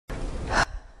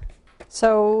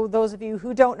So those of you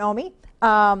who don't know me,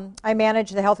 I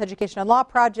manage the Health Education and Law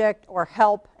Project, or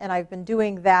HELP, and I've been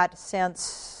doing that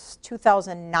since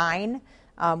 2009.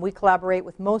 We collaborate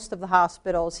with most of the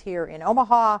hospitals here in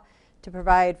Omaha to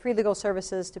provide free legal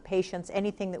services to patients,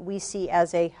 anything that we see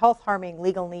as a health-harming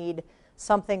legal need,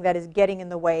 something that is getting in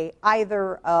the way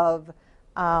either of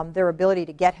their ability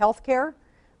to get health care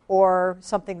or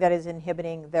something that is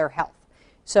inhibiting their health.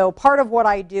 So part of what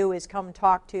I do is come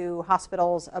talk to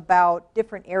hospitals about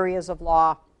different areas of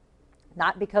law,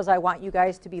 not because I want you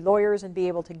guys to be lawyers and be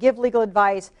able to give legal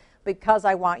advice, because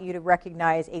I want you to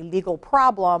recognize a legal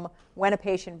problem when a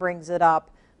patient brings it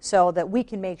up so that we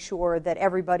can make sure that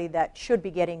everybody that should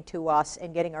be getting to us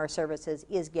and getting our services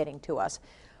is getting to us.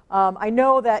 I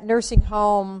know that nursing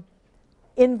home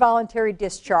involuntary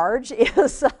discharge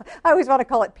is, I always want to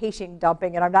call it patient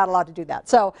dumping, and I'm not allowed to do that.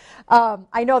 So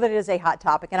I know that it is a hot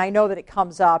topic, and I know that it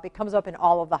comes up. It comes up in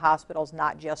all of the hospitals,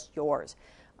 not just yours.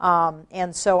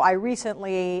 And so I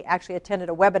recently actually attended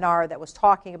a webinar that was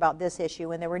talking about this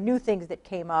issue, and there were new things that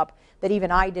came up that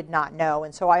even I did not know.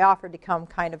 And so I offered to come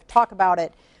kind of talk about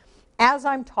it. As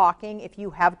I'm talking, if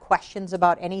you have questions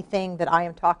about anything that I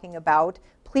am talking about,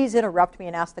 please interrupt me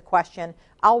and ask the question.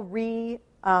 I'll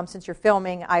since you're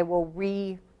filming, I will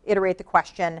reiterate the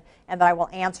question, and then I will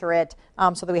answer it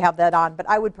so that we have that on. But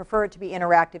I would prefer it to be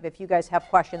interactive if you guys have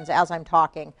questions as I'm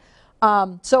talking.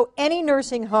 So any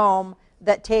nursing home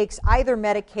that takes either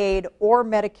Medicaid or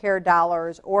Medicare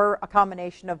dollars or a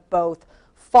combination of both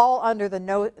fall under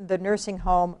the nursing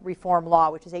home reform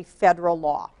law, which is a federal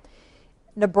law.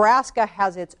 Nebraska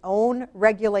has its own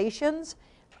regulations,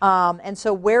 and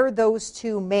so where those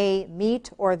two may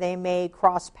meet or they may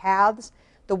cross paths,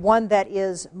 the one that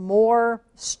is more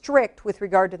strict with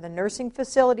regard to the nursing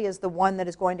facility is the one that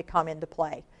is going to come into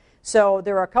play. So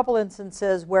there are a couple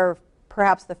instances where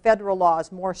perhaps the federal law is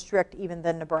more strict even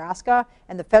than Nebraska,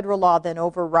 and the federal law then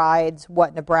overrides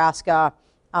what Nebraska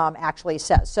actually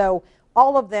says. So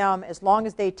all of them, as long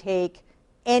as they take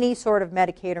any sort of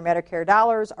Medicaid or Medicare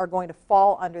dollars, are going to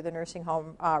fall under the nursing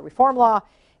home reform law,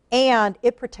 and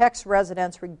it protects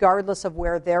residents regardless of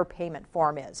where their payment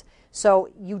form is. So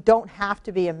you don't have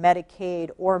to be a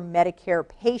Medicaid or Medicare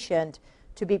patient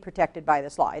to be protected by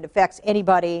this law. It affects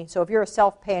anybody. So if you're a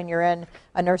self-pay and you're in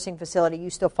a nursing facility, you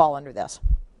still fall under this.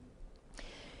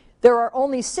 There are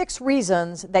only 6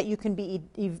 reasons that you can be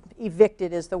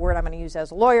evicted, is the word I'm going to use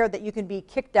as a lawyer, that you can be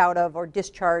kicked out of or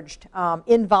discharged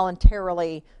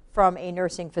involuntarily from a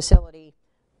nursing facility.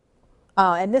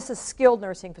 And this is skilled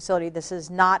nursing facility. This is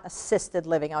not assisted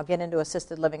living. I'll get into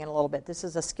assisted living in a little bit. This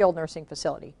is a skilled nursing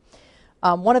facility.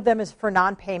 One of them is for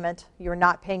non-payment. You're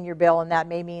not paying your bill, and that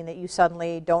may mean that you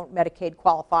suddenly don't Medicaid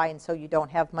qualify, and so you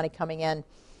don't have money coming in.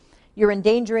 You're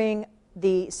endangering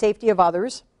the safety of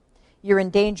others. You're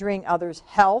endangering others'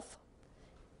 health.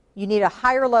 You need a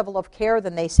higher level of care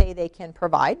than they say they can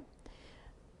provide.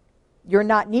 You're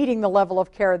not needing the level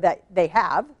of care that they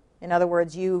have. In other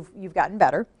words, you've gotten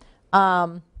better.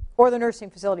 Or the nursing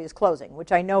facility is closing,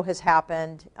 which I know has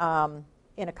happened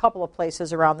in a couple of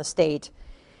places around the state.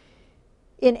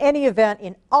 In any event,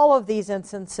 in all of these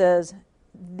instances,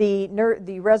 the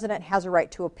resident has a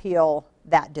right to appeal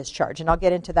that discharge, and I'll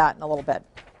get into that in a little bit.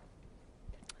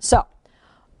 So,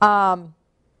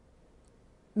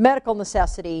 medical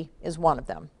necessity is one of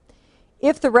them.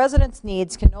 If the resident's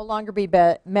needs can no longer be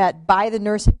met by the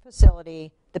nursing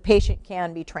facility, the patient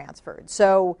can be transferred.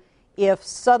 So if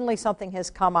suddenly something has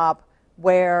come up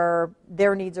where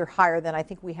their needs are higher than, I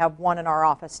think we have one in our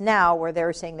office now where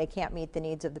they're saying they can't meet the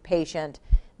needs of the patient,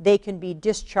 they can be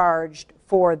discharged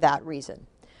for that reason.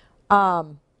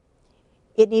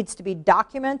 It needs to be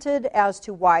documented as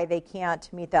to why they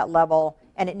can't meet that level,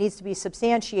 and it needs to be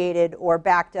substantiated or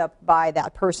backed up by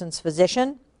that person's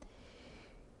physician.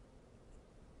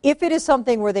 If it is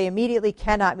something where they immediately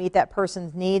cannot meet that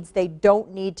person's needs, they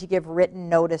don't need to give written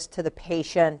notice to the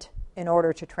patient in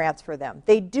order to transfer them.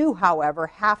 They do, however,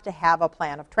 have to have a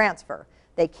plan of transfer.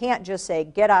 They can't just say,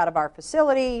 get out of our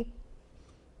facility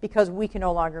because we can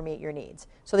no longer meet your needs.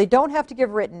 So they don't have to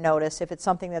give written notice if it's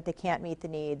something that they can't meet the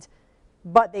needs,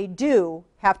 but they do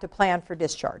have to plan for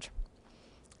discharge.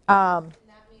 And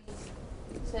that means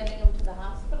sending them to the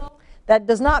hospital? That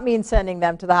does not mean sending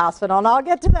them to the hospital, and I'll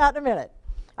get to that in a minute.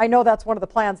 I know that's one of the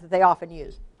plans that they often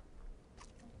use.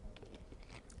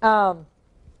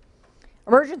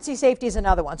 Emergency safety is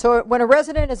another one. So when a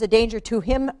resident is a danger to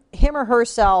him or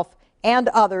herself and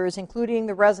others, including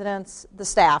the residents, the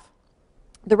staff,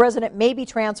 the resident may be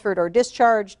transferred or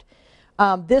discharged.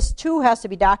 This too has to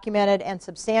be documented and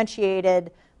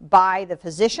substantiated by the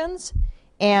physicians,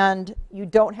 and you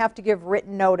don't have to give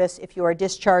written notice if you are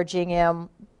discharging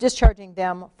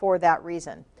them for that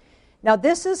reason. Now,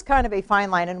 this is kind of a fine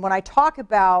line, and when I talk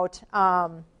about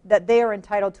that they are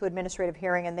entitled to administrative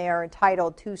hearing and they are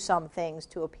entitled to some things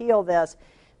to appeal this,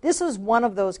 this is one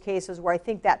of those cases where I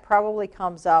think that probably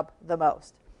comes up the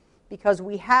most, because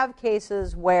we have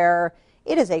cases where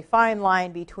it is a fine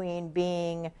line between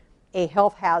being a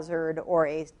health hazard or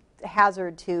a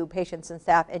hazard to patients and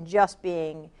staff and just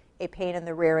being a pain in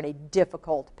the rear and a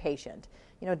difficult patient.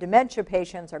 You know, dementia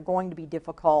patients are going to be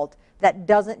difficult. That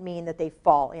doesn't mean that they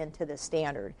fall into the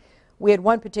standard. We had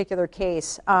one particular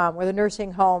case where the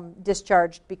nursing home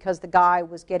discharged because the guy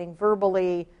was getting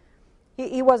verbally,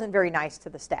 he wasn't very nice to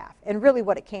the staff. And really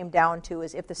what it came down to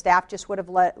is if the staff just would have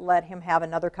let him have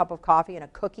another cup of coffee and a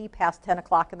cookie past 10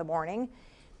 o'clock in the morning,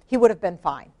 he would have been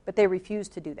fine. But they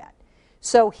refused to do that.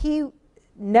 So he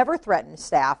never threatened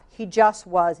staff. He just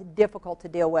was difficult to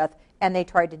deal with, and they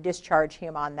tried to discharge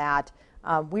him on that.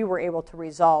 We were able to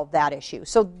resolve that issue.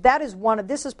 So that is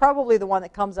this is probably the one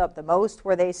that comes up the most,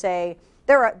 where they say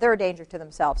they're a danger to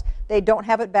themselves. They don't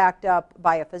have it backed up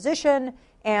by a physician,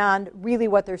 and really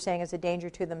what they're saying is a danger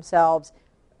to themselves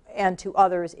and to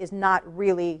others is not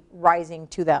really rising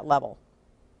to that level.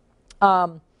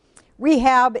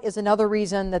 Rehab is another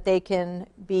reason that they can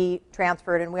be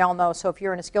transferred, and we all know, so if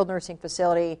you're in a skilled nursing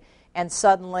facility and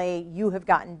suddenly you have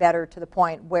gotten better to the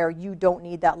point where you don't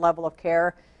need that level of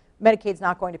care, Medicaid's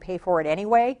not going to pay for it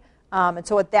anyway, and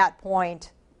so at that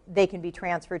point they can be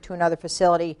transferred to another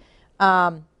facility,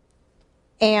 and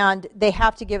they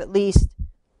have to give at least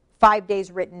 5 days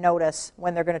written notice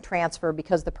when they're going to transfer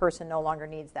because the person no longer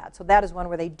needs that. So that is one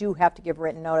where they do have to give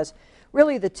written notice.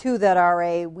 Really the two that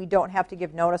are we don't have to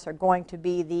give notice are going to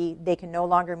be they can no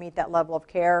longer meet that level of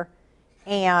care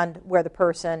and where the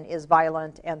person is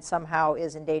violent and somehow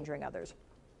is endangering others.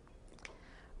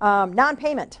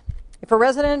 Non-payment. If a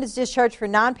resident is discharged for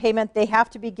non-payment, they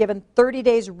have to be given 30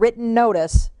 days written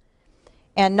notice,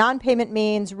 and non-payment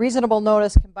means reasonable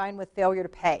notice combined with failure to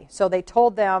pay. So they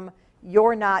told them,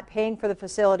 you're not paying for the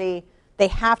facility. They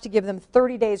have to give them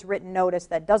 30 days written notice.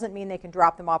 That doesn't mean they can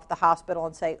drop them off at the hospital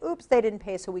and say, oops, they didn't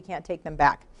pay, so we can't take them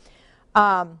back.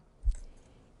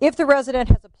 If the resident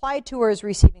has applied to or is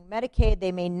receiving Medicaid,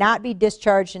 they may not be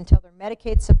discharged until their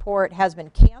Medicaid support has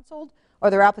been canceled or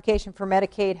their application for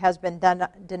Medicaid has been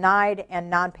denied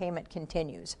and non-payment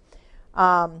continues.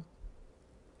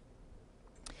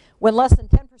 When less than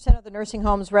 10% of the nursing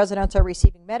home's residents are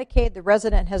receiving Medicaid, the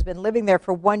resident has been living there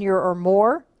for 1 year or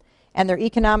more, and their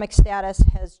economic status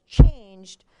has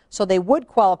changed so they would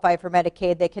qualify for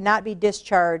Medicaid. They cannot be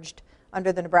discharged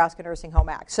under the Nebraska Nursing Home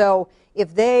Act. So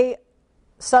if they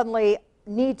suddenly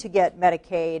need to get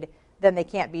Medicaid, then they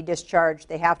can't be discharged.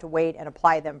 They have to wait and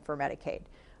apply them for Medicaid.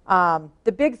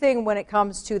 The big thing when it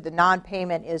comes to the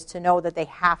non-payment is to know that they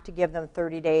have to give them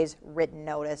 30 days written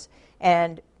notice.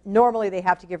 And normally they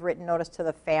have to give written notice to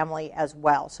the family as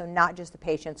well, so not just the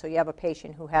patient. So you have a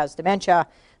patient who has dementia,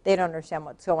 they don't understand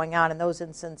what's going on in those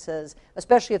instances,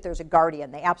 especially if there's a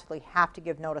guardian. They absolutely have to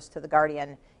give notice to the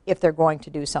guardian if they're going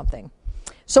to do something.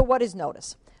 So what is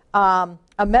notice? A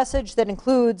message that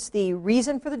includes the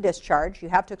reason for the discharge. You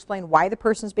have to explain why the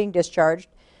person is being discharged,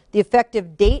 the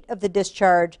effective date of the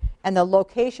discharge, and the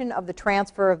location of the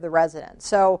transfer of the resident.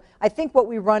 So I think what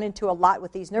we run into a lot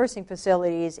with these nursing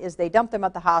facilities is they dump them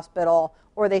at the hospital,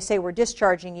 or they say we're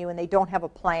discharging you, and they don't have a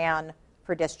plan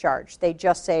for discharge. They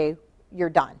just say you're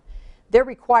done. They're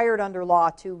required under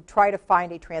law to try to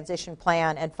find a transition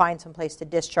plan and find some place to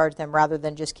discharge them rather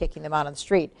than just kicking them out on the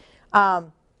street.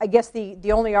 I guess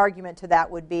the only argument to that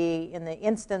would be in the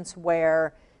instance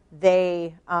where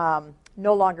they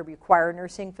no longer require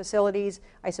nursing facilities.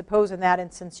 I suppose in that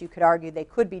instance you could argue they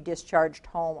could be discharged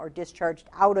home or discharged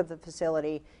out of the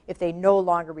facility if they no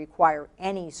longer require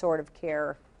any sort of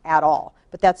care at all.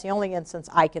 But that's the only instance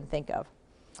I can think of.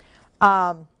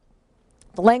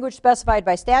 The language specified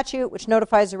by statute, which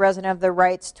notifies the resident of their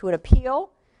rights to an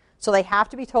appeal. So they have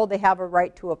to be told they have a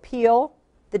right to appeal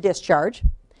the discharge.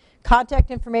 Contact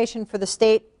information for the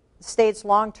state's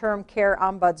long-term care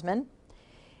ombudsman.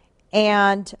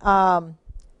 And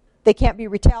they can't be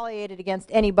retaliated against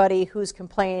anybody who's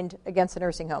complained against a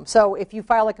nursing home. So if you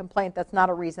file a complaint, that's not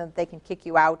a reason that they can kick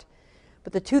you out.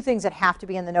 But the two things that have to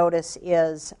be in the notice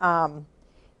is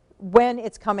when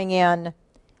it's coming in,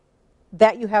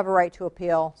 that you have a right to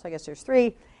appeal, so I guess there's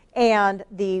three, and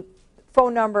the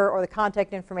phone number or the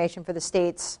contact information for the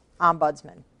state's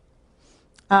ombudsman.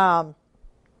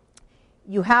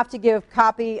 You have to give a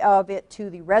copy of it to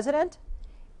the resident,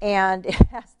 and it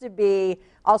has to be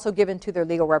also given to their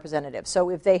legal representative. So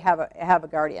if they have a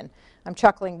guardian. I'm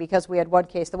chuckling because we had one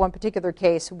case, the one particular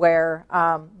case where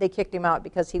they kicked him out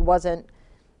because he wasn't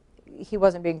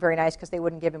being very nice because they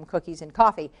wouldn't give him cookies and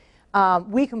coffee.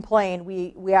 We complained,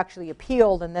 we actually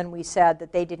appealed, and then we said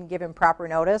that they didn't give him proper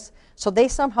notice. So they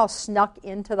somehow snuck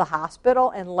into the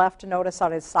hospital and left a notice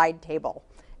on his side table,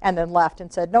 and then left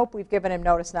and said, nope, we've given him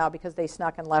notice now, because they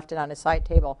snuck and left it on his side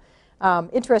table.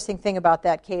 Interesting thing about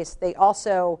that case, they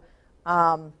also,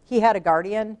 he had a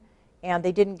guardian, and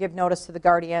they didn't give notice to the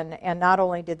guardian, and not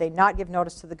only did they not give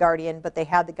notice to the guardian, but they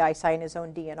had the guy sign his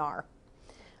own DNR,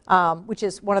 which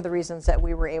is one of the reasons that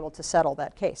we were able to settle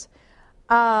that case.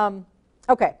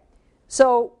 Okay,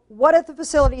 so what if the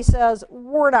facility says,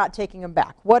 we're not taking them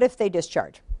back? What if they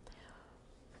discharge?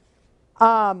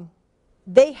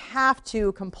 They have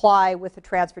to comply with the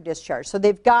transfer discharge. So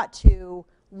they've got to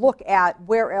look at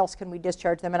where else can we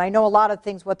discharge them. And I know a lot of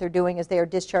things what they're doing is they are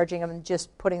discharging them and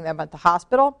just putting them at the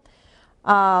hospital.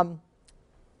 How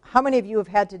many of you have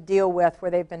had to deal with where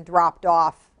they've been dropped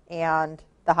off and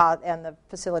the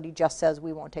facility just says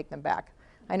we won't take them back?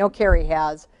 I know Carrie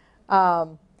has.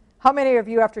 How many of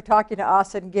you, after talking to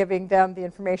us and giving them the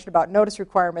information about notice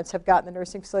requirements, have gotten the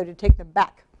nursing facility to take them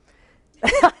back?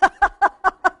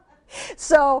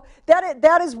 So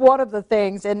that is one of the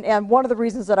things, and one of the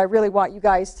reasons that I really want you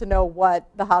guys to know what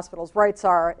the hospital's rights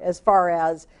are, as far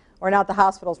as, or not the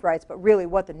hospital's rights, but really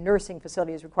what the nursing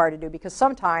facility is required to do. Because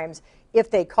sometimes if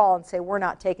they call and say, we're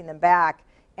not taking them back,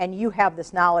 and you have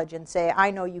this knowledge and say, I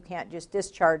know you can't just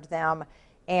discharge them,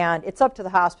 and it's up to the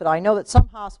hospital. I know that some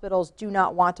hospitals do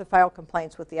not want to file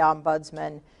complaints with the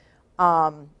ombudsman,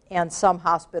 and some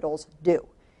hospitals do.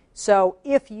 So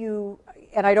if you,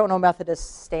 and I don't know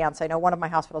Methodist stance, I know one of my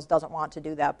hospitals doesn't want to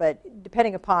do that, but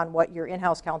depending upon what your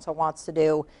in-house counsel wants to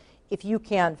do, if you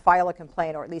can file a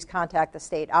complaint or at least contact the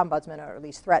state ombudsman or at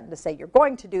least threaten to say you're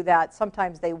going to do that,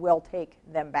 sometimes they will take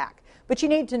them back. But you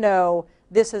need to know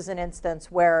this is an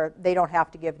instance where they don't have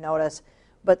to give notice,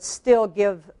 but still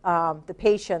give the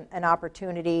patient an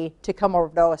opportunity to come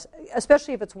over to us,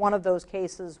 especially if it's one of those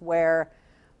cases where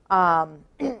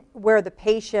where the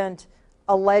patient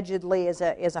allegedly is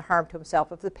a harm to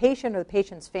himself. If the patient or the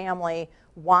patient's family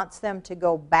wants them to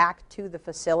go back to the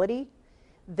facility,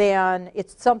 then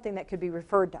it's something that could be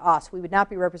referred to us. We would not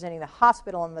be representing the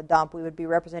hospital in the dump. We would be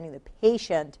representing the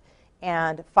patient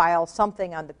and file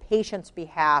something on the patient's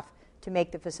behalf to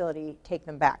make the facility take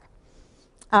them back.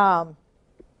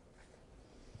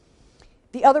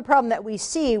 The other problem that we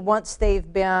see once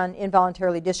they've been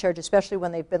involuntarily discharged, especially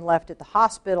when they've been left at the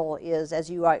hospital, is, as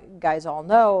you guys all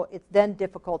know, it's then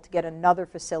difficult to get another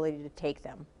facility to take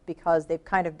them because they've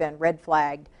kind of been red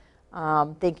flagged,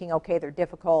 thinking, okay, they're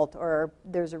difficult, or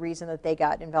there's a reason that they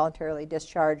got involuntarily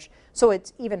discharged. So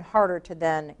it's even harder to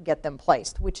then get them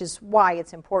placed, which is why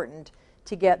it's important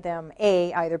to get them,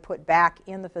 A, either put back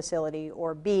in the facility,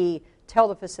 or B, tell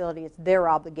the facility it's their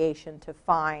obligation to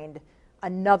find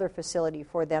another facility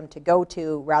for them to go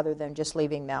to rather than just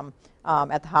leaving them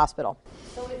at the hospital.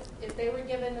 So if they were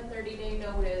given a 30-day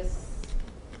notice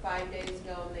 5 days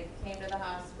ago and they came to the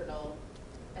hospital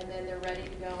and then they're ready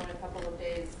to go in a couple of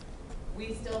days,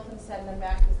 we still can send them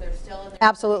back because they're still in their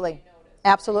 30-day notice?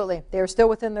 Absolutely. They're still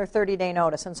within their 30-day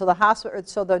notice. And so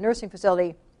the nursing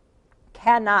facility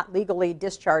cannot legally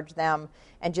discharge them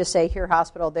and just say, here,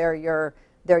 hospital, they're your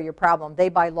problem. They,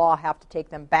 by law, have to take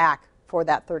them back for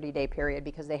that 30-day period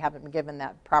because they haven't been given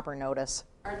that proper notice.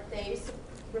 Are they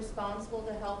responsible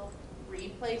to help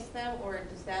replace them, or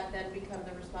does that then become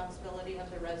the responsibility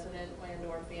of the resident and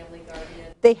or family guardian?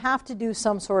 They have to do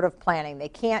some sort of planning. They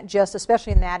can't just,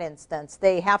 especially in that instance,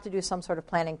 they have to do some sort of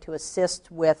planning to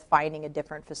assist with finding a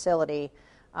different facility.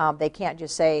 They can't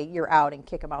just say, you're out, and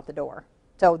kick them out the door.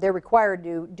 So they're required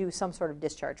to do some sort of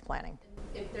discharge planning.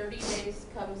 If 30 days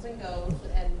comes and goes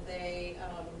and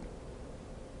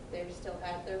they're still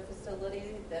at their facility,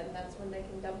 then that's when they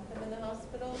can dump them in the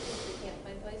hospital because they can't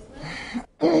find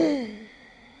placement?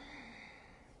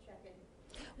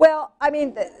 Well, I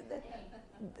mean,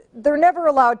 they're never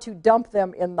allowed to dump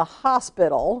them in the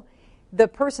hospital. The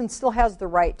person still has the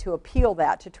right to appeal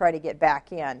that to try to get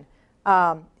back in.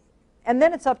 And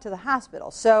then it's up to the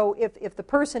hospital. So if the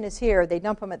person is here, they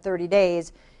dump them at 30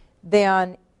 days,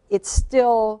 then it's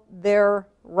still their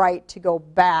right to go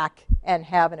back and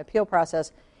have an appeal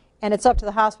process. And it's up to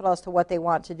the hospital as to what they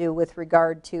want to do with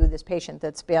regard to this patient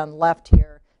that's been left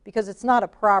here, because it's not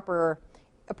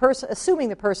assuming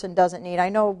the person doesn't need, I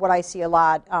know what I see a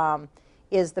lot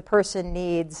is the person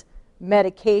needs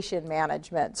medication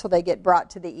management, so they get brought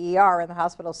to the ER and the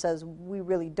hospital says, we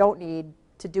really don't need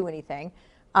to do anything.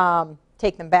 To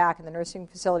take them back, and the nursing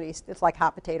facilities, it's like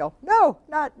hot potato. No,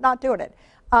 not doing it.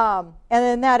 And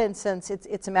in that instance,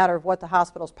 it's a matter of what the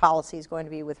hospital's policy is going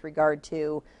to be with regard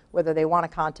to whether they want to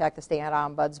contact the state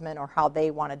ombudsman or how they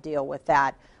want to deal with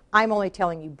that. I'm only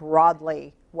telling you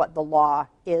broadly what the law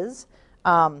is,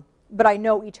 but I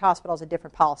know each hospital has a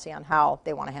different policy on how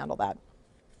they want to handle that.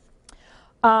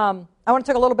 I want to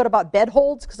talk a little bit about bed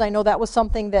holds, because I know that was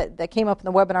something that came up in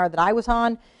the webinar that I was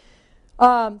on.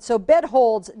 So bed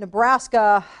holds,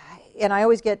 Nebraska, and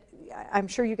I'm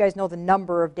sure you guys know the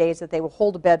number of days that they will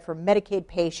hold a bed for a Medicaid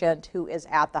patient who is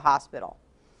at the hospital.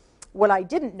 What I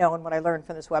didn't know and what I learned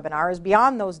from this webinar is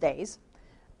beyond those days,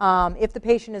 if the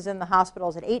patient is in the hospital,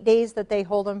 is it 8 days that they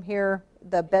hold them here?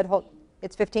 The bed hold,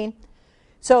 it's 15?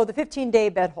 So the 15-day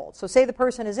bed hold. So say the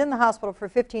person is in the hospital for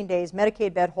 15 days,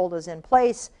 Medicaid bed hold is in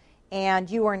place, and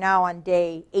you are now on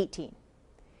day 18.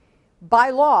 By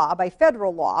law, by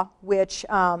federal law, which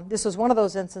this was one of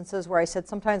those instances where I said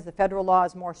sometimes the federal law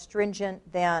is more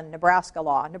stringent than Nebraska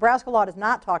law. Nebraska law does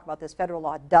not talk about this. Federal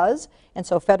law does, and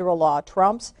so federal law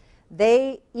trumps.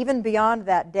 They, even beyond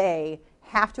that day,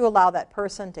 have to allow that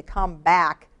person to come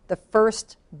back the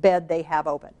first bed they have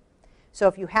open. So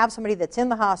if you have somebody that's in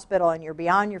the hospital and you're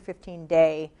beyond your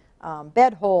 15-day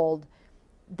bed hold,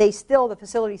 the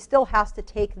facility still has to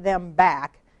take them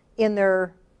back in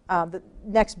their the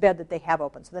next bed that they have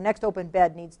open. So the next open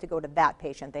bed needs to go to that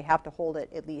patient. They have to hold it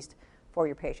at least for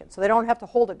your patient. So they don't have to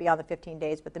hold it beyond the 15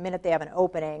 days, but the minute they have an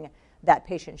opening, that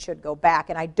patient should go back.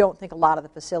 And I don't think a lot of the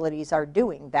facilities are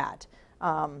doing that,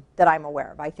 that I'm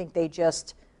aware of. I think they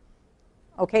just,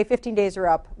 okay, 15 days are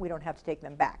up, we don't have to take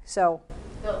them back. So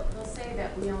they'll say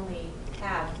that we only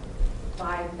have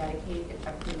 5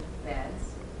 Medicaid-approved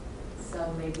beds,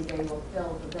 so maybe they will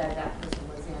fill the bed that person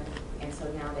was in, and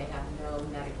so now they have no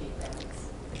Medicaid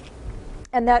beds.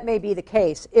 And that may be the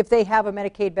case. If they have a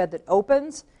Medicaid bed that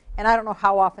opens, and I don't know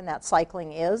how often that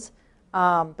cycling is,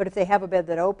 but if they have a bed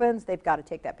that opens, they've got to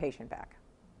take that patient back.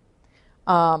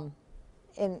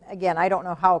 And again, I don't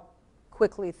know how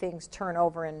quickly things turn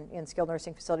over in skilled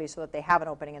nursing facilities so that they have an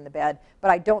opening in the bed,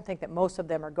 but I don't think that most of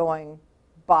them are going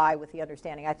by with the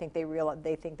understanding. I think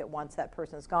they think that once that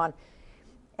person is gone,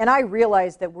 and I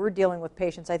realize that we're dealing with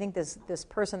patients. I think this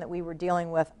person that we were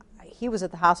dealing with, he was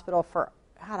at the hospital for,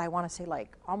 God, I want to say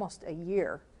like almost a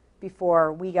year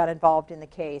before we got involved in the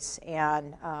case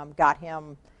and got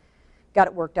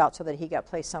it worked out so that he got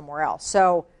placed somewhere else.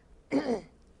 So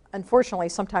unfortunately,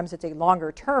 sometimes it's a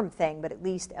longer term thing, but at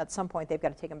least at some point they've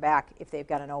got to take him back if they've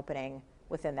got an opening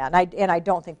within that. And I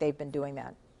don't think they've been doing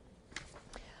that.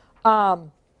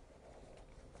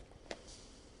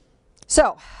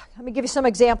 So let me give you some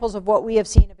examples of what we have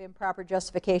seen of improper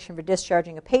justification for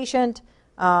discharging a patient.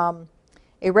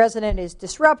 A resident is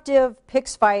disruptive,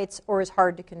 picks fights, or is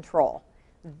hard to control.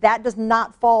 That does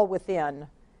not fall within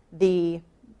the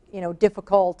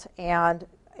difficult and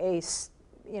is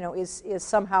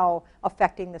somehow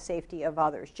affecting the safety of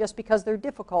others. Just because they're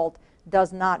difficult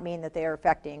does not mean that they are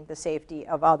affecting the safety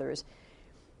of others.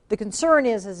 The concern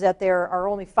is that there are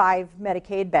only 5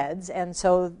 Medicaid beds, and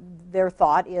so their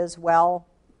thought is, well,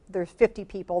 there's 50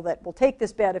 people that will take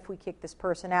this bed if we kick this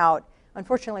person out.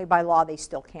 Unfortunately, by law, they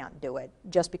still can't do it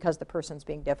just because the person's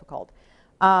being difficult.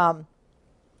 The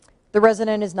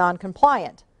resident is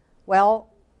non-compliant. Well,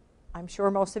 I'm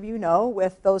sure most of you know,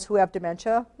 with those who have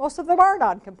dementia, most of them are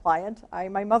non-compliant.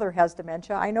 My mother has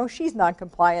dementia. I know she's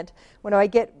non-compliant. When I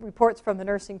get reports from the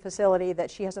nursing facility that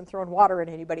she hasn't thrown water at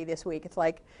anybody this week, it's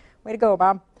like, way to go,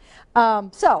 Mom.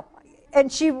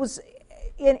 And she was,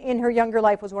 in her younger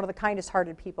life, was one of the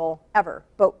kindest-hearted people ever.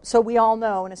 But so we all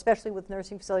know, and especially with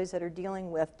nursing facilities that are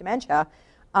dealing with dementia,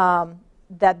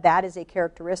 that is a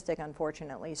characteristic,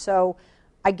 unfortunately. So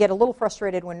I get a little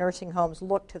frustrated when nursing homes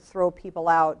look to throw people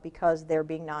out because they're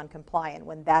being non-compliant,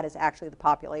 when that is actually the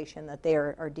population that they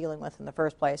are dealing with in the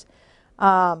first place.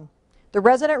 The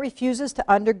resident refuses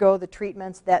to undergo the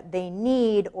treatments that they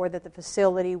need or that the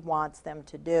facility wants them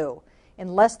to do.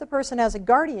 Unless the person has a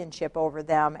guardianship over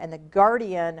them and the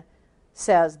guardian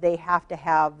says they have to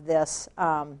have this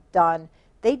done,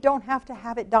 they don't have to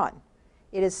have it done.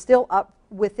 It is still up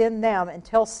within them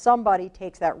until somebody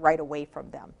takes that right away from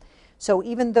them. So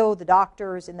even though the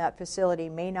doctors in that facility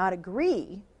may not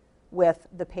agree with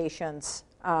the patient's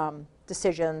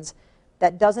decisions,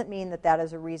 that doesn't mean that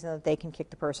is a reason that they can kick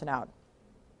the person out.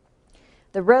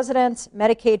 The residents'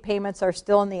 Medicaid payments are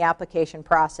still in the application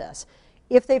process.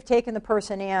 If they've taken the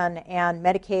person in and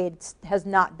Medicaid has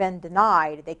not been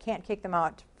denied, they can't kick them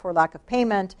out for lack of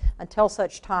payment until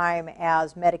such time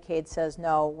as Medicaid says,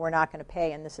 no, we're not going to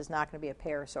pay and this is not going to be a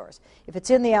payer source. If it's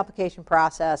in the application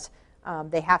process,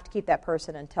 they have to keep that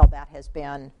person until that has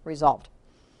been resolved.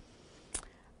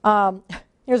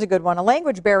 Here's a good one. A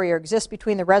language barrier exists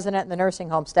between the resident and the nursing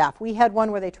home staff. We had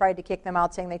one where they tried to kick them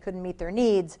out saying they couldn't meet their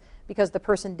needs because the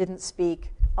person didn't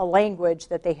speak a language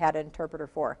that they had an interpreter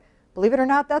for. Believe it or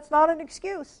not, that's not an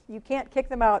excuse. You can't kick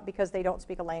them out because they don't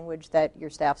speak a language that your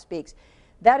staff speaks.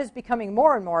 That is becoming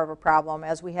more and more of a problem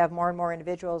as we have more and more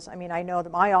individuals. I mean, I know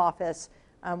that my office,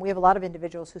 we have a lot of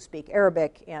individuals who speak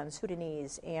Arabic and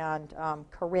Sudanese, and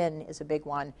Karen is a big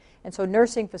one. And so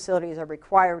nursing facilities are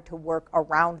required to work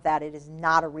around that. It is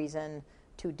not a reason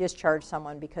to discharge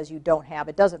someone because you don't have,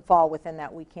 it doesn't fall within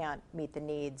that we can't meet the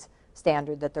needs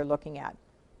standard that they're looking at.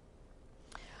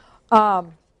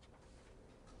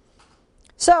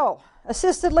 So,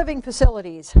 assisted living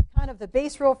facilities, kind of the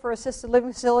base rule for assisted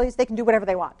living facilities, they can do whatever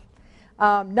they want.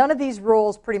 None of these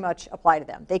rules pretty much apply to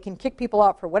them. They can kick people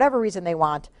out for whatever reason they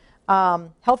want.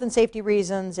 Health and safety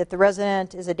reasons, if the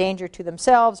resident is a danger to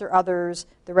themselves or others,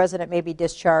 the resident may be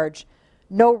discharged.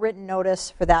 No written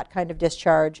notice for that kind of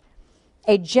discharge.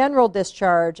 A general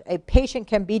discharge, a patient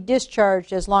can be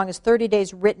discharged as long as 30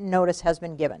 days written notice has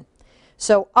been given.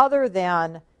 So other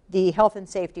than the health and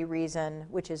safety reason,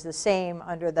 which is the same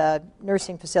under the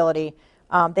nursing facility,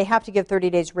 they have to give 30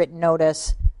 days written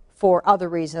notice for other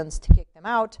reasons to kick them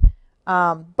out,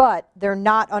 but they're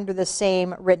not under the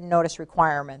same written notice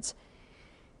requirements.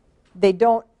 They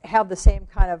don't have the same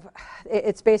kind of,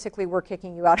 it's basically we're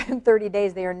kicking you out in 30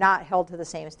 days. They are not held to the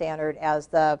same standard as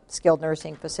the skilled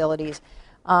nursing facilities.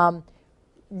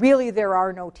 Really, there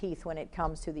are no teeth when it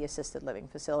comes to the assisted living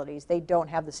facilities. They don't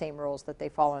have the same rules that they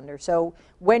fall under. So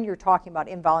when you're talking about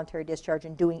involuntary discharge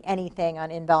and doing anything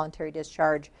on involuntary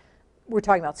discharge, we're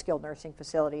talking about skilled nursing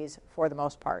facilities for the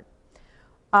most part.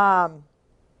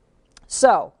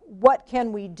 So what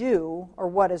can we do, or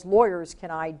what as lawyers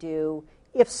can I do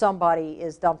if somebody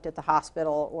is dumped at the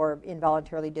hospital or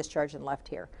involuntarily discharged and left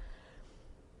here?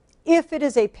 If it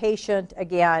is a patient,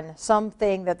 again,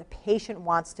 something that the patient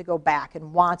wants to go back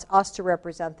and wants us to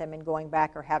represent them in going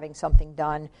back or having something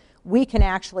done, we can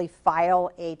actually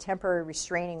file a temporary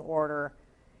restraining order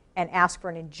and ask for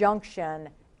an injunction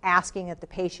asking that the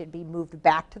patient be moved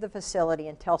back to the facility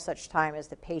until such time as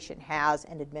the patient has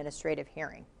an administrative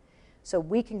hearing. So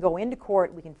we can go into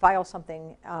court, we can file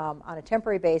something on a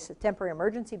temporary basis, temporary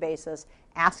emergency basis,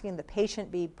 asking the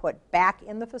patient be put back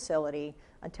in the facility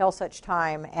until such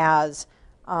time as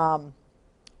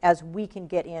we can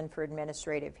get in for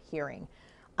administrative hearing.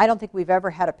 I don't think we've ever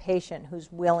had a patient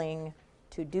who's willing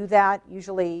to do that.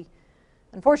 Usually,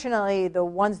 unfortunately, the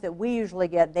ones that we usually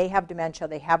get, they have dementia,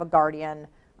 they have a guardian,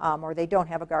 or they don't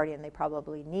have a guardian, they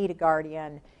probably need a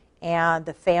guardian, and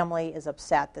the family is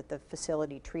upset that the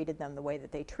facility treated them the way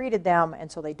that they treated them,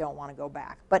 and so they don't want to go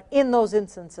back. But in those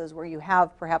instances where you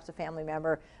have perhaps a family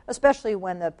member, especially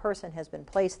when the person has been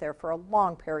placed there for a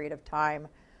long period of time,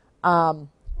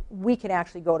 we can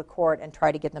actually go to court and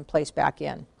try to get them placed back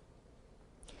in.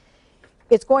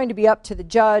 It's going to be up to the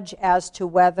judge as to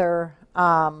whether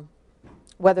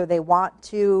they want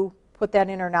to put that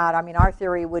in or not. I mean, our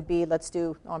theory would be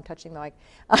I'm touching the mic.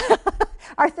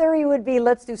 Our theory would be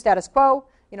let's do status quo.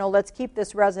 Let's keep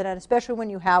this resident, especially when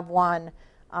you have one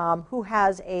who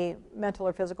has a mental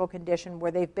or physical condition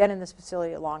where they've been in this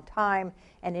facility a long time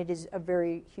and it is a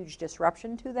very huge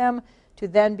disruption to them, to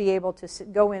then be able to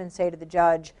go in and say to the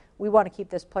judge, we want to keep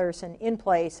this person in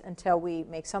place until we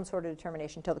make some sort of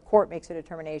determination, until the court makes a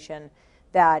determination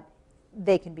that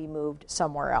they can be moved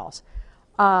somewhere else.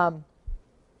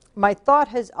 My thought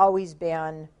has always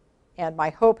been, and my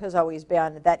hope has always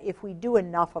been, that if we do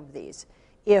enough of these,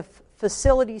 if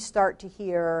facilities start to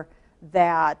hear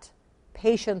that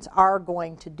patients are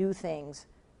going to do things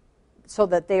so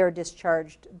that they are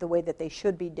discharged the way that they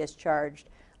should be discharged,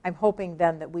 I'm hoping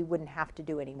then that we wouldn't have to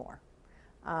do any more.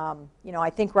 I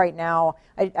think right now,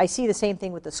 I see the same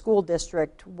thing with the school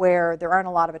district where there aren't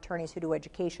a lot of attorneys who do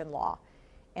education law.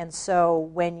 And so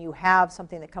when you have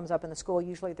something that comes up in the school,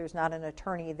 usually there's not an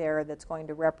attorney there that's going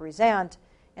to represent.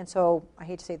 And so I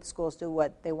hate to say the schools do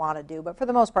what they want to do, but for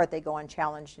the most part they go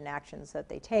unchallenged in actions that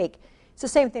they take. It's the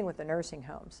same thing with the nursing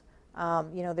homes.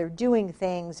 They're doing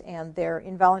things and they're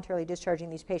involuntarily discharging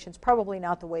these patients probably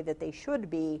not the way that they should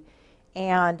be,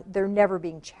 and they're never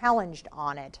being challenged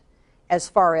on it as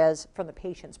far as from the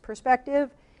patient's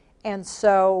perspective, and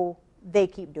so they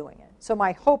keep doing it. So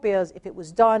my hope is if it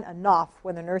was done enough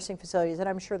when the nursing facilities, and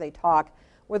I'm sure they talk,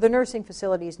 where the nursing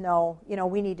facilities know,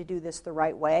 we need to do this the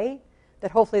right way,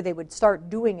 that hopefully they would start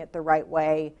doing it the right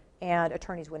way and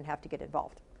attorneys wouldn't have to get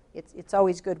involved. It's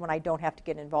always good when I don't have to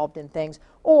get involved in things,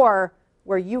 or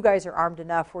where you guys are armed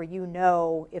enough where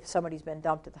if somebody's been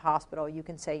dumped at the hospital, you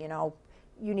can say,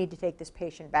 you need to take this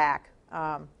patient back.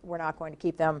 We're not going to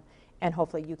keep them, and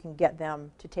hopefully you can get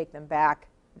them to take them back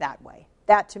that way.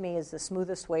 That, to me, is the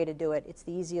smoothest way to do it. It's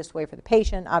the easiest way for the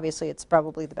patient. Obviously, it's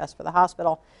probably the best for the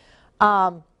hospital.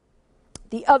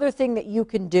 The other thing that you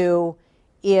can do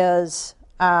is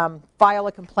file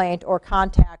a complaint or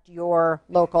contact your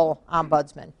local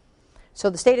ombudsman. So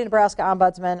the state of Nebraska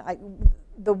ombudsman,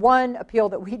 the one appeal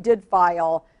that we did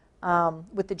file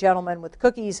with the gentleman with the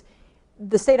cookies,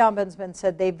 the state ombudsman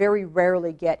said they very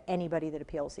rarely get anybody that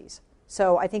appeals these.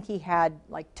 So I think he had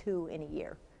like 2 in a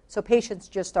year. So patients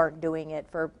just aren't doing it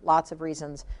for lots of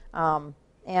reasons.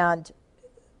 And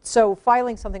so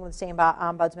filing something with the state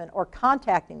ombudsman or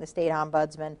contacting the state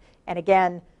ombudsman, and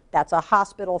again, that's a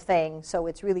hospital thing, so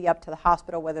it's really up to the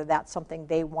hospital whether that's something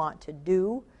they want to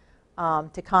do,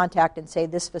 to contact and say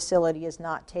this facility is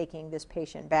not taking this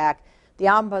patient back. The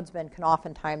ombudsman can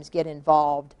oftentimes get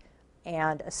involved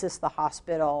and assist the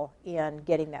hospital in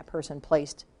getting that person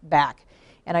placed back.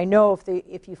 And I know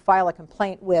if you file a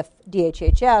complaint with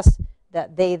DHHS,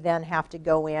 that they then have to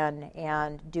go in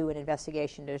and do an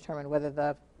investigation to determine whether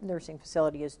the nursing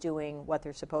facility is doing what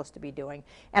they're supposed to be doing.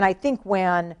 And I think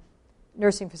when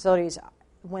nursing facilities,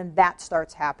 when that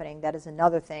starts happening, that is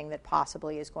another thing that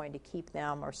possibly is going to keep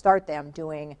them or start them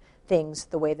doing things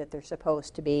the way that they're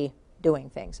supposed to be doing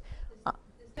things. Is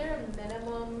there a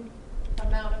minimum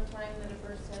amount of time that a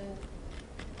person,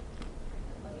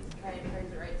 let me try and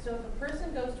phrase it right. So if a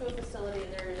person goes to a facility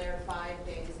and they're there 5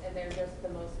 days and they're just the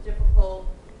most difficult,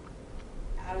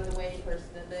 out of the way person,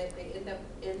 and they end up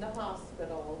in the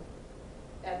hospital,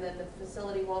 and then the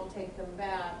facility won't take them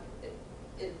back,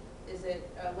 is it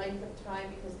a length of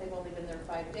time because they've only been there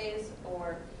 5 days,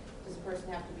 or does a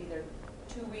person have to be there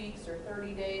 2 weeks or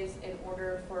 30 days in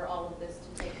order for all of this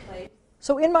to take place?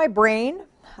 So in my brain,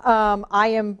 I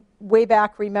am way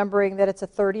back remembering that it's a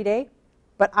 30-day,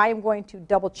 but I am going to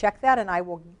double check that, and I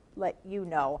will let you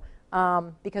know,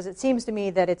 because it seems to me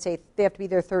that they have to be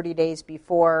there 30 days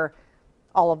before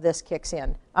all of this kicks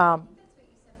in. I think that's what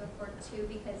you said before, too,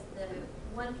 because the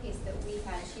one case that we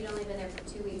had, she'd only been there for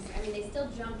 2 weeks. I mean, they still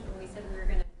jumped when we said we were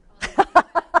going to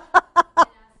call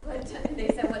it. And they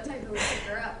said what time do we pick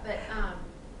her up, but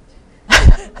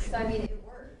so I mean, it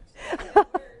worked.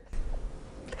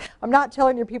 I'm not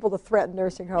telling your people to threaten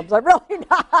nursing homes. I'm really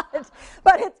not.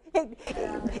 But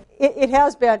it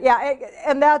has been, yeah,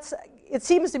 and it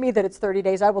seems to me that it's 30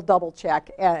 days. I will double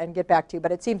check and get back to you,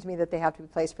 but it seems to me that they have to be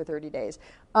placed for 30 days.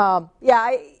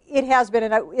 It has been,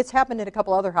 and it's happened in a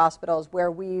couple other hospitals where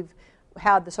we've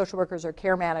had the social workers or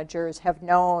care managers have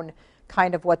known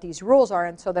kind of what these rules are,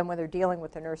 and so then when they're dealing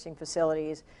with the nursing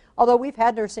facilities, although we've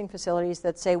had nursing facilities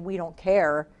that say we don't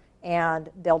care and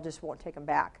they'll just won't take them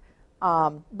back.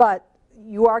 But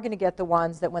you are going to get the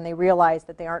ones that when they realize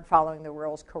that they aren't following the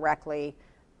rules correctly,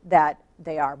 that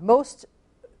they are. Most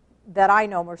that I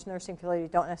know, most nursing facilities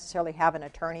don't necessarily have an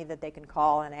attorney that they can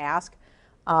call and ask.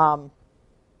 I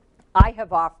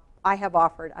have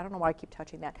offered, I don't know why I keep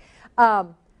touching that.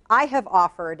 I have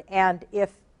offered, and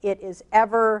if it is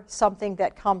ever something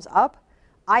that comes up,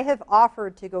 I have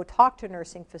offered to go talk to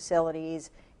nursing facilities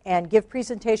and give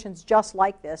presentations just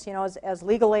like this. You know, as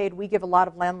legal aid, we give a lot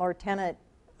of landlord-tenant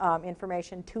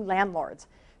information to landlords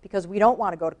because we don't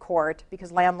want to go to court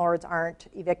because landlords aren't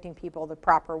evicting people the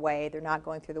proper way. They're not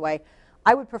going through the way.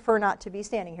 I would prefer not to be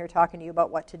standing here talking to you about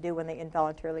what to do when they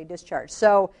involuntarily discharge.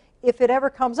 So if it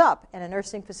ever comes up and a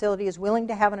nursing facility is willing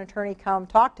to have an attorney come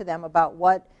talk to them about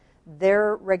what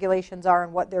their regulations are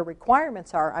and what their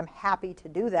requirements are, I'm happy to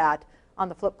do that on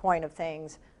the flip coin of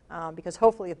things. Because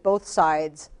hopefully if both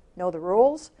sides know the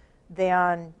rules,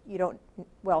 then you don't,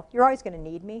 well, you're always going to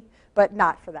need me, but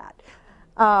not for that.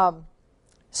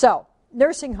 So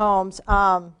nursing homes,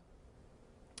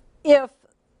 if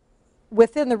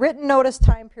within the written notice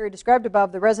time period described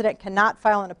above, the resident cannot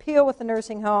file an appeal with the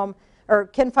nursing home, or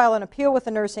can file an appeal with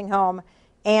the nursing home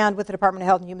and with the Department of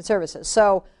Health and Human Services.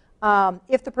 So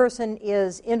if the person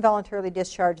is involuntarily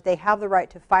discharged, they have the right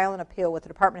to file an appeal with the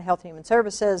Department of Health and Human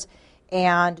Services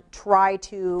and try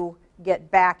to get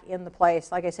back in the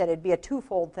place. Like I said, it'd be a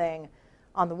twofold thing.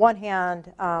 On the one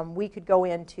hand, we could go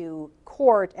into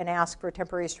court and ask for a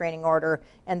temporary restraining order,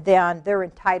 and then they're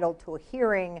entitled to a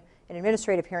hearing, an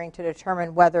administrative hearing, to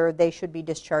determine whether they should be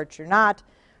discharged or not.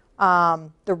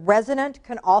 The resident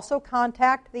can also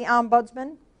contact the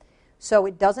ombudsman, so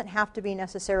it doesn't have to be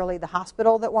necessarily the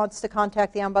hospital that wants to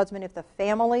contact the ombudsman. If the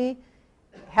family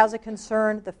has a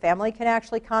concern, the family can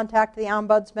actually contact the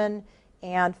ombudsman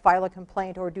and file a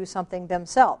complaint or do something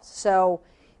themselves. So,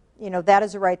 you know, that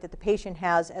is a right that the patient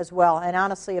has as well. And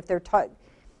honestly, if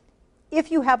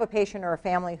you have a patient or a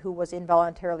family who was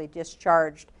involuntarily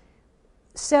discharged,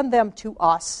 send them to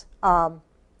us.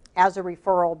 as a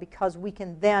referral, because we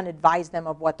can then advise them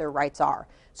of what their rights are.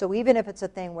 So even if it's a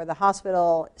thing where the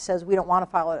hospital says we don't want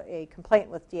to file a complaint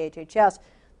with DHHS,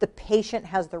 the patient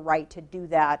has the right to do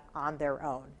that on their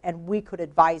own. And we could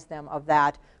advise them of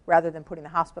that rather than putting the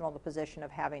hospital in the position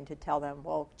of having to tell them,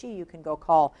 well, gee, you can go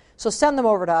call. So send them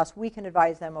over to us. We can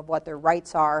advise them of what their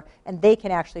rights are, and they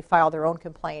can actually file their own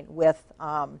complaint with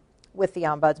the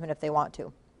ombudsman if they want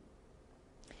to.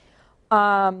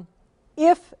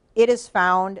 If it is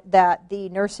found that the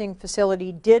nursing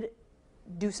facility did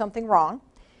do something wrong,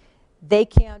 they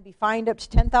can be fined up to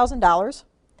 $10,000.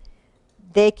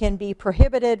 They can be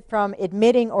prohibited from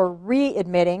admitting or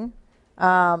readmitting,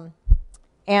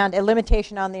 and a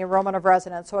limitation on the enrollment of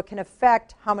residents. So it can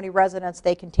affect how many residents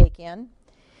they can take in.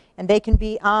 And they can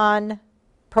be on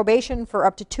probation for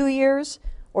up to 2 years,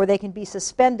 or they can be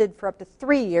suspended for up to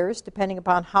 3 years, depending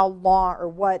upon how long or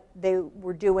what they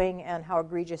were doing and how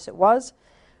egregious it was.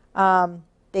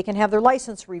 They can have their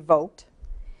license revoked,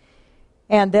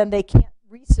 and then they can't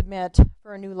resubmit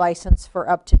for a new license for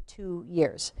up to 2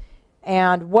 years.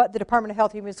 And what the Department of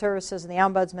Health and Human Services and the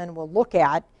Ombudsman will look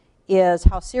at is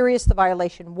how serious the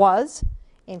violation was,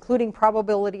 including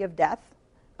probability of death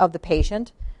of the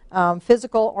patient,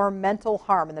 physical or mental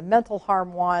harm. And the mental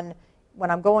harm one, when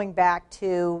I'm going back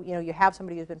to, you have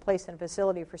somebody who's been placed in a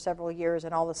facility for several years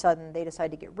and all of a sudden they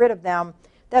decide to get rid of them,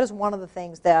 that is one of the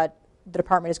things that the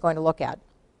department is going to look at.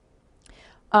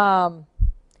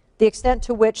 The extent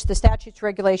to which the statutes,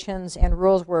 regulations, and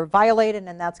rules were violated,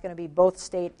 and that's going to be both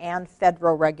state and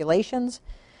federal regulations.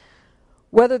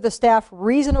 Whether the staff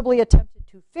reasonably attempted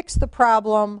to fix the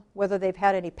problem, whether they've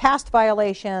had any past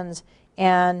violations,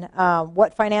 and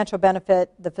what financial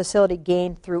benefit the facility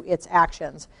gained through its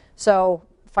actions. So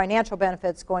financial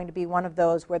benefit's going to be one of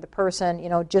those where the person,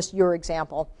 just your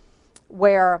example,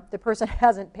 where the person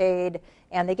hasn't paid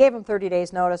and they gave them 30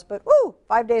 days notice, but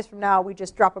 5 days from now we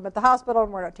just drop them at the hospital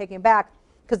and we're not taking them back,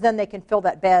 because then they can fill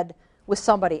that bed with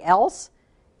somebody else,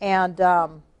 and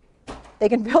they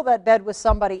can fill that bed with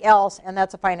somebody else, and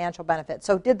that's a financial benefit.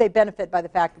 So did they benefit by the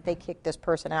fact that they kicked this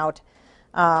person out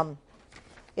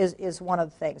is one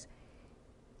of the things.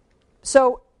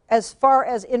 So as far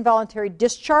as involuntary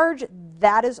discharge,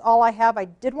 that is all I have. I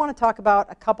did want to talk about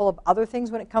a couple of other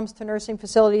things when it comes to nursing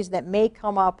facilities that may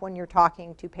come up when you're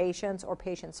talking to patients or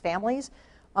patients' families.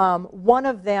 One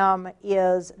of them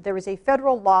is there is a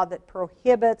federal law that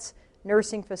prohibits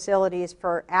nursing facilities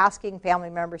for asking family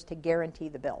members to guarantee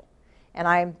the bill.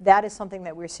 And that is something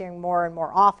that we're seeing more and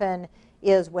more often,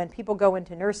 is when people go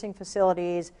into nursing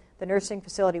facilities, the nursing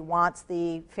facility wants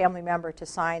the family member to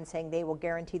sign saying they will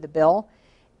guarantee the bill,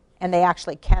 and they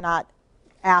actually cannot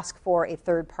ask for a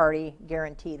third-party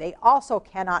guarantee. They also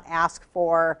cannot ask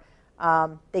for,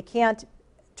 they can't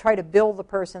try to bill the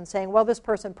person saying, well, this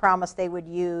person promised they would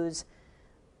use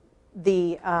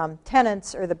the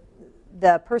tenants or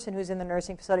the person who's in the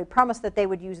nursing facility promised that they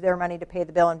would use their money to pay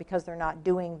the bill, and because they're not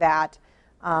doing that,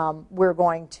 we're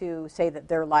going to say that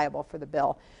they're liable for the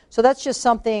bill. So that's just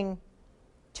something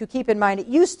to keep in mind. It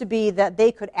used to be that they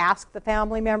could ask the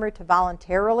family member to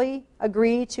voluntarily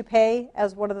agree to pay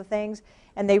as one of the things,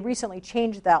 and they recently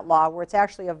changed that law where it's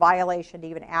actually a violation to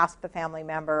even ask the family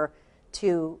member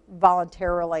to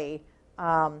voluntarily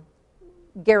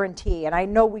guarantee. And I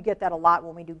know we get that a lot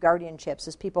when we do guardianships,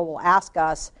 is people will ask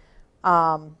us,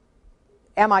 am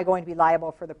I going to be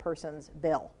liable for the person's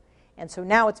bill? And so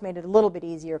now it's made it a little bit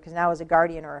easier, because now as a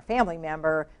guardian or a family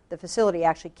member, the facility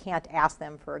actually can't ask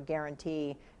them for a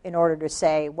guarantee in order to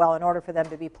say, well, in order for them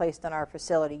to be placed in our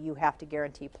facility, you have to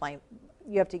guarantee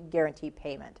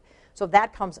payment. So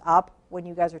that comes up when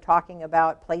you guys are talking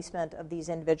about placement of these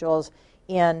individuals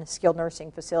in skilled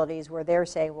nursing facilities, where they're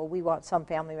saying, well, we want some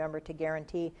family member to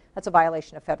guarantee. That's a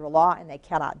violation of federal law, and they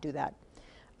cannot do that.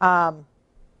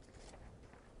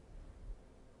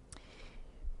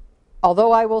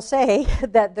 Although I will say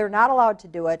that they're not allowed to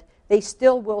do it, they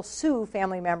still will sue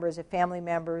family members if family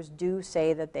members do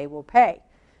say that they will pay.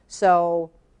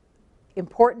 So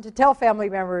important to tell family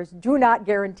members, do not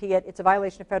guarantee it. It's a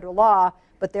violation of federal law,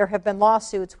 but there have been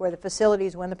lawsuits where the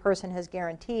facilities, when the person has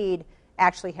guaranteed,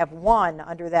 actually have won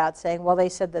under that, saying, well, they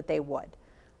said that they would.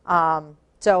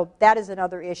 So that is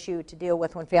another issue to deal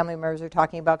with when family members are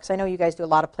talking about, because I know you guys do a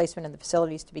lot of placement in the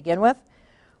facilities to begin with.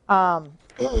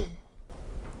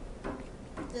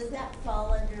 Does that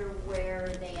fall under where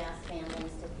they ask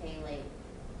families to pay like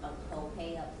a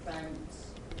copay up front,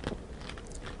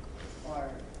 or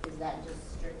is that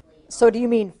just strictly? So do you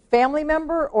mean family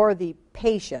member or the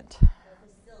patient? The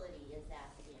facility is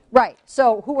asking. Right.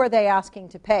 So who are they asking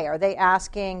to pay? Are they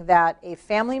asking that a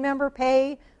family member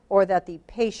pay or that the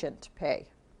patient pay?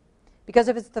 Because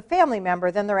if it's the family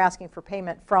member, then they're asking for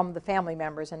payment from the family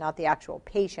members and not the actual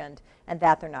patient, and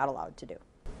that they're not allowed to do.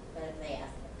 But if they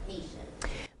ask the patient?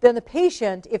 Then the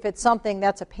patient, if it's something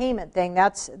that's a payment thing,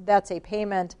 that's a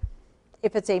payment.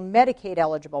 If it's a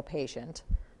Medicaid-eligible patient,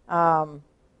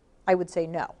 I would say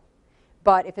no.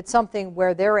 But if it's something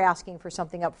where they're asking for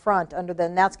something up front,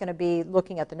 then that's going to be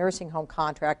looking at the nursing home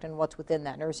contract and what's within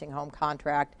that nursing home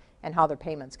contract and how their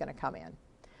payment's going to come in.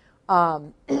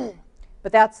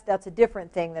 But that's a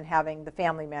different thing than having the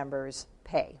family members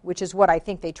pay, which is what I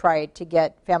think they try to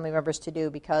get family members to do,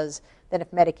 because then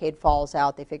if Medicaid falls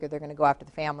out, they figure they're going to go after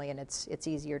the family, and it's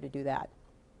easier to do that.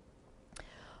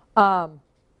 I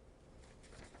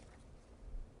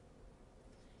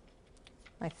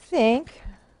think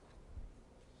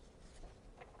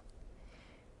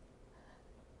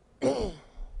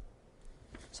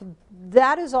so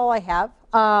that is all I have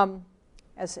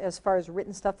as far as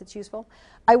written stuff that's useful.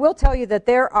 I will tell you that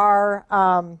there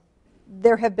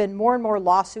have been more and more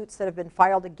lawsuits that have been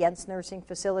filed against nursing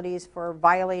facilities for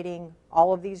violating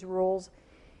all of these rules.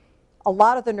 A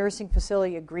lot of the nursing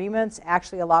facility agreements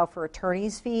actually allow for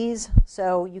attorney's fees,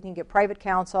 so you can get private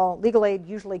counsel. Legal aid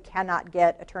usually cannot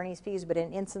get attorney's fees, but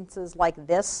in instances like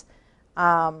this,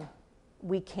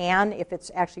 we can if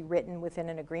it's actually written within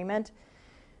an agreement.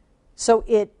 So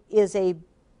it is a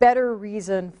better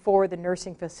reason for the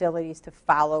nursing facilities to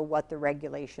follow what the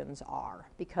regulations are,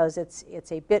 because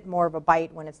it's a bit more of a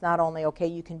bite when it's not only, okay,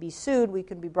 you can be sued, we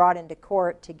can be brought into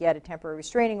court to get a temporary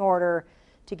restraining order,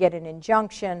 to get an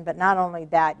injunction, but not only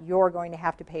that, you're going to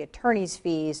have to pay attorney's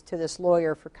fees to this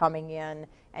lawyer for coming in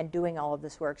and doing all of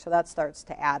this work. So that starts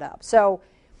to add up. So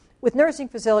with nursing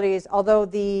facilities, although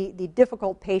the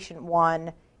difficult patient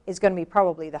one is going to be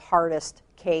probably the hardest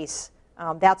case,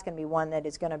 that's going to be one that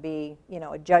is going to be,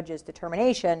 a judge's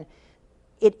determination.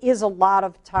 It is a lot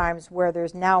of times where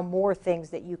there's now more things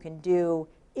that you can do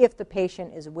if the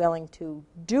patient is willing to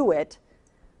do it,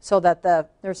 so that the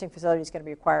nursing facility is going to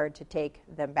be required to take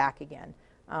them back again.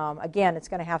 Again, it's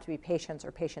going to have to be patients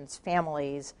or patients'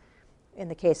 families, in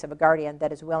the case of a guardian,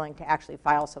 that is willing to actually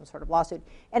file some sort of lawsuit.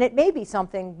 And it may be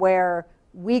something where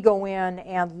we go in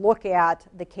and look at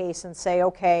the case and say,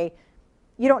 okay,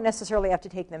 you don't necessarily have to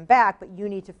take them back, but you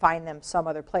need to find them some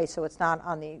other place. So it's not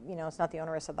on the, it's not the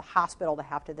onus of the hospital to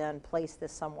have to then place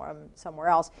this somewhere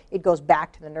else. It goes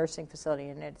back to the nursing facility,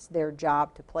 and it's their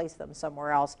job to place them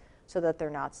somewhere else so that they're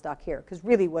not stuck here. Because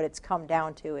really what it's come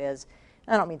down to is,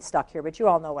 I don't mean stuck here, but you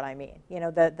all know what I mean.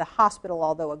 The hospital,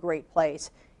 although a great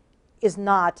place, is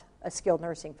not a skilled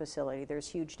nursing facility. There's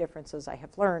huge differences I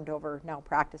have learned over now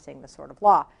practicing this sort of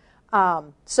law.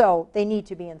 So they need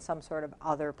to be in some sort of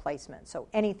other placement. So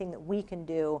anything that we can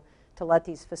do to let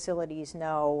these facilities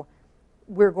know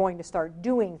we're going to start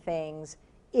doing things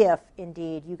if,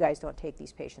 indeed, you guys don't take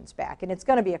these patients back. And it's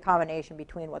going to be a combination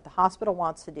between what the hospital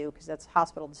wants to do, because that's a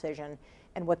hospital decision,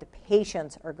 and what the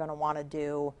patients are going to want to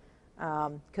do,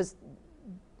 because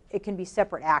it can be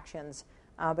separate actions.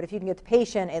 But if you can get the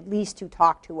patient at least to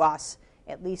talk to us,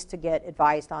 at least to get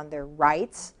advised on their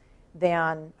rights,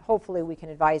 then hopefully we can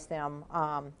advise them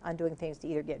on doing things to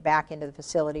either get back into the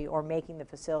facility or making the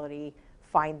facility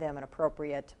find them an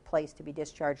appropriate place to be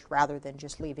discharged rather than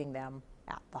just leaving them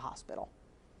at the hospital.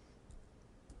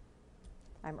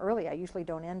 I'm early. I usually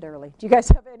don't end early. Do you guys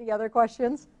have any other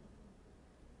questions?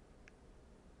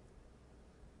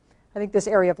 I think this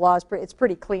area of law is it's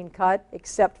pretty clean cut,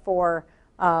 except for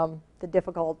the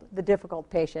difficult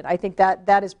patient. I think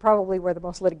that is probably where the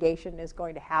most litigation is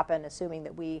going to happen, assuming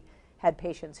that we had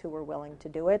patients who were willing to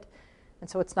do it. And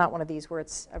so it's not one of these where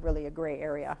it's really a gray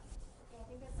area. Yeah, I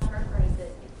think that's the hard part, is that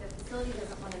if the facility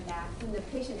doesn't want him back, and the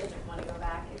patient doesn't want to go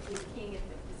back, if we can't get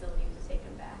the facility to take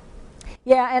him back.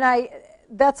 Yeah, and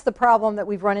that's the problem that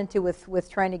we've run into with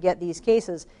trying to get these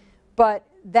cases. But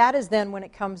that is then when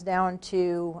it comes down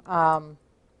to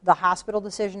the hospital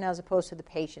decision as opposed to the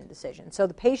patient decision. So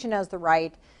the patient has the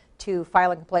right to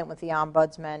file a complaint with the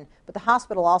ombudsman, but the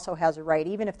hospital also has a right,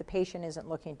 even if the patient isn't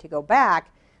looking to go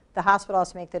back, the hospital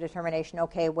has to make the determination,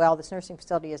 okay, well, this nursing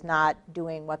facility is not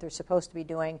doing what they're supposed to be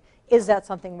doing. Is that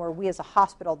something where we as a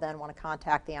hospital then want to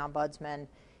contact the ombudsman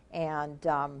and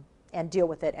deal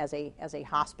with it as a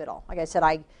hospital? Like I said,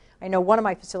 I know one of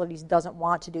my facilities doesn't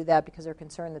want to do that because they're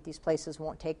concerned that these places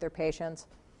won't take their patients.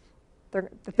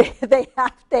 They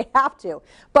have to.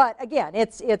 But again,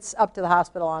 it's up to the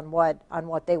hospital on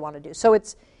what they want to do. So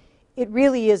it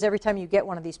really is, every time you get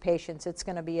one of these patients, it's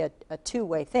going to be a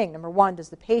two-way thing. Number one, does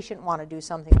the patient want to do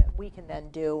something that we can then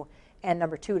do? And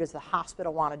number two, does the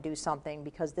hospital want to do something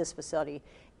because this facility?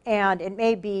 And it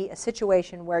may be a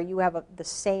situation where you have the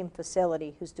same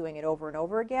facility who's doing it over and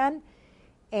over again,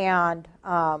 and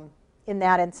in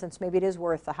that instance, maybe it is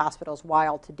worth the hospital's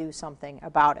while to do something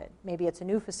about it. Maybe it's a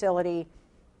new facility,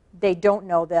 they don't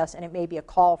know this, and it may be a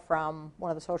call from one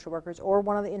of the social workers or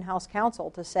one of the in-house counsel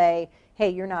to say, hey,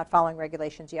 you're not following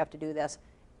regulations, you have to do this,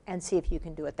 and see if you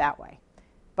can do it that way.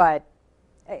 But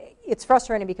it's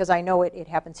frustrating because I know it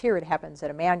happens here, it happens at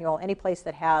Emmanuel. Any place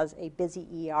that has a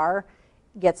busy ER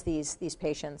gets these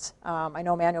patients. I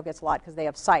know Emmanuel gets a lot because they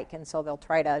have psych, and so they'll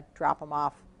try to drop them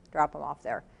off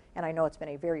there. And I know it's been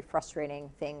a very frustrating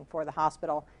thing for the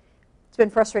hospital. It's been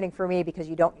frustrating for me because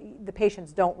the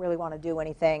patients don't really want to do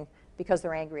anything because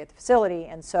they're angry at the facility,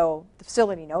 and so the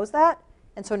facility knows that,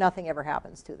 and so nothing ever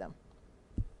happens to them.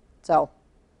 So.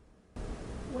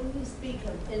 When you speak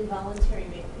of involuntary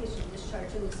patient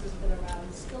discharge, and this has been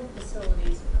around skilled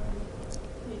facilities,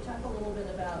 can you talk a little bit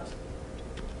about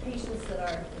patients that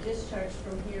are discharged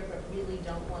from here but really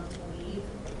don't want to leave,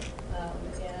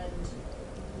 and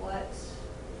what,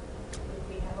 if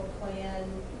we have a plan,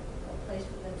 a place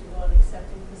for them to go an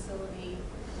accepting facility,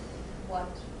 what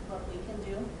we can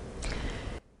do?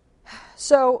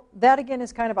 So that again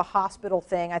is kind of a hospital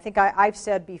thing. I think I've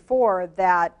said before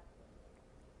that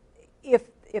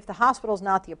if the hospital is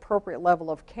not the appropriate level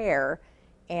of care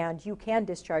and you can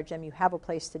discharge them, you have a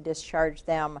place to discharge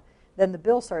them, then the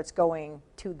bill starts going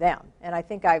to them. And I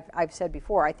think I've said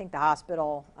before, I think the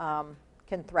hospital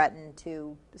can threaten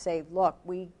to say, look,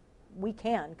 we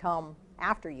can come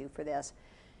after you for this.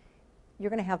 You're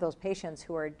going to have those patients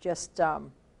who are just,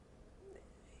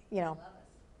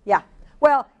 yeah.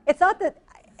 Well, it's not that,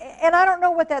 and I don't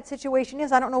know what that situation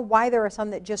is. I don't know why there are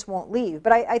some that just won't leave.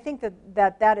 But I think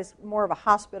that is more of a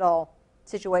hospital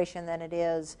situation than it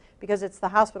is, because it's the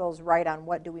hospital's right on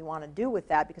what do we want to do with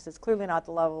that, because it's clearly not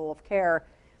the level of care.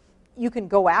 You can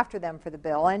go after them for the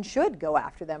bill and should go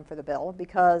after them for the bill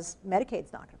because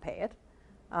Medicaid's not going to pay it.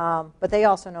 But they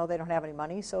also know they don't have any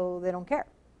money, so they don't care.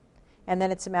 And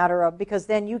then it's a matter of, because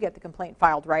then you get the complaint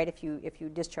filed, right, if you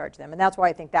discharge them. And that's why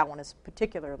I think that one is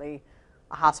particularly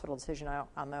a hospital decision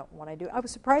on that one I do. I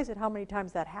was surprised at how many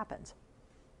times that happens.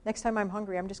 Next time I'm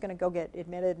hungry, I'm just going to go get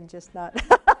admitted and just not.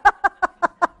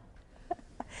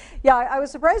 Yeah, I was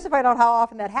surprised to find out how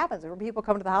often that happens, where people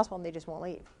come to the hospital and they just won't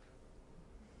leave.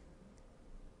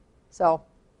 So.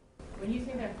 When you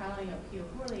say they're filing an appeal,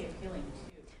 who are they appealing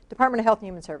to? Department of Health and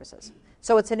Human Services.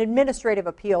 So it's an administrative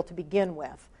appeal to begin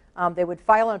with. They would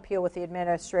file an appeal with the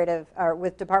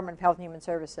with Department of Health and Human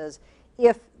Services.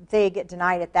 If they get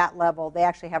denied at that level, they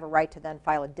actually have a right to then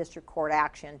file a district court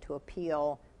action to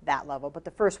appeal that level. But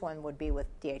the first one would be with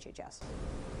DHHS.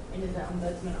 And does the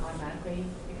ombudsman automatically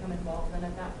become involved then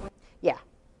at that point? Yeah.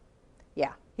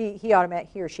 Yeah. He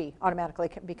or she automatically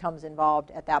becomes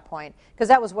involved at that point. Because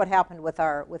that was what happened with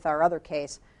our other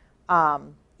case,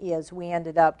 is we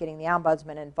ended up getting the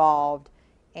ombudsman involved.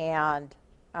 And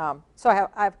so I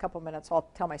have a couple minutes, so I'll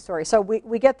tell my story. So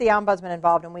we get the ombudsman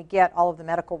involved, and we get all of the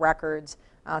medical records,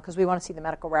 because we want to see the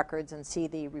medical records and see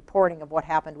the reporting of what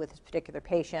happened with this particular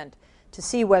patient to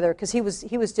see whether, because he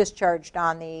was discharged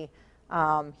on the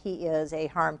he is a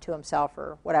harm to himself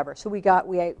or whatever. So we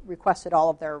requested all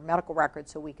of their medical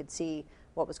records so we could see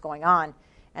what was going on,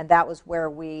 and that was where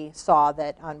we saw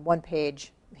that on one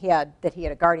page he had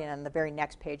a guardian, and on the very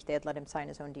next page they had let him sign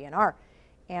his own DNR.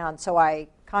 And so I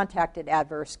contacted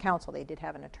Adverse Counsel. They did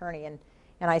have an attorney, and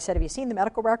I said, have you seen the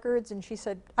medical records? And she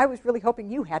said, I was really hoping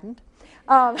you hadn't.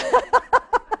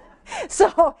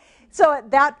 So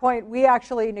at that point, we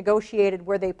actually negotiated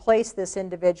where they placed this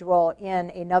individual in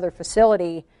another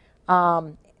facility,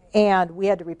 and we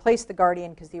had to replace the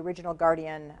guardian because the original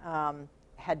guardian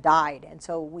had died. And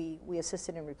so we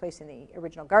assisted in replacing the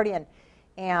original guardian.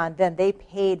 And then they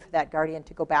paid for that guardian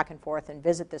to go back and forth and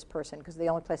visit this person, because the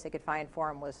only place they could find for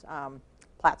him was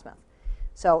Plattsmouth.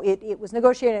 So it was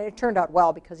negotiated, and it turned out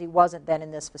well because he wasn't then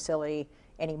in this facility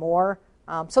anymore.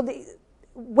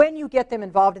 When you get them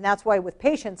involved, and that's why with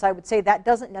patients, I would say that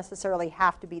doesn't necessarily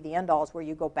have to be the end-alls where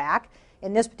you go back.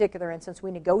 In this particular instance,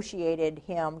 we negotiated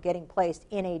him getting placed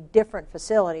in a different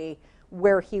facility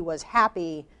where he was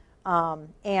happy,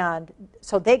 and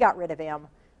so they got rid of him.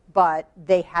 But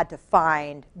they're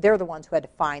the ones who had to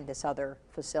find this other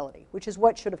facility, which is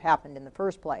what should have happened in the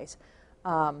first place.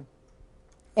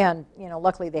 And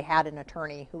luckily they had an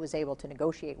attorney who was able to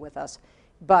negotiate with us.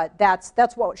 But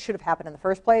that's what should have happened in the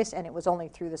first place, and it was only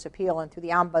through this appeal and through the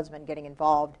ombudsman getting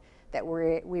involved that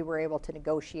we were able to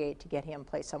negotiate to get him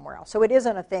placed somewhere else. So it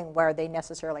isn't a thing where they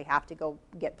necessarily have to go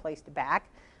get placed back.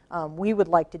 We would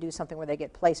like to do something where they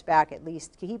get placed back, at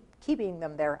least keeping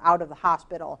them there out of the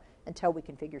hospital until we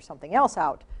can figure something else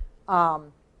out,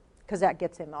 because that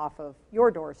gets him off of your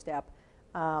doorstep.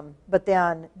 But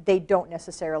then they don't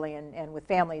necessarily, and with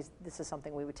families, this is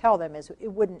something we would tell them, is it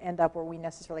wouldn't end up where we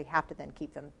necessarily have to then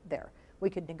keep them there. We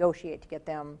could negotiate to get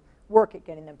them, work at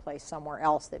getting them placed somewhere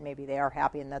else that maybe they are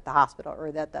happy and that the hospital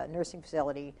or that the nursing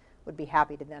facility would be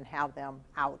happy to then have them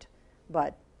out,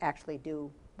 but actually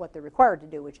do what they're required to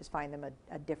do, which is find them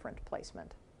a different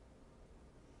placement.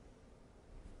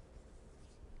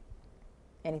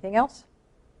 Anything else?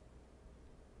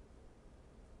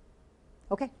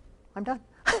 Okay, I'm done.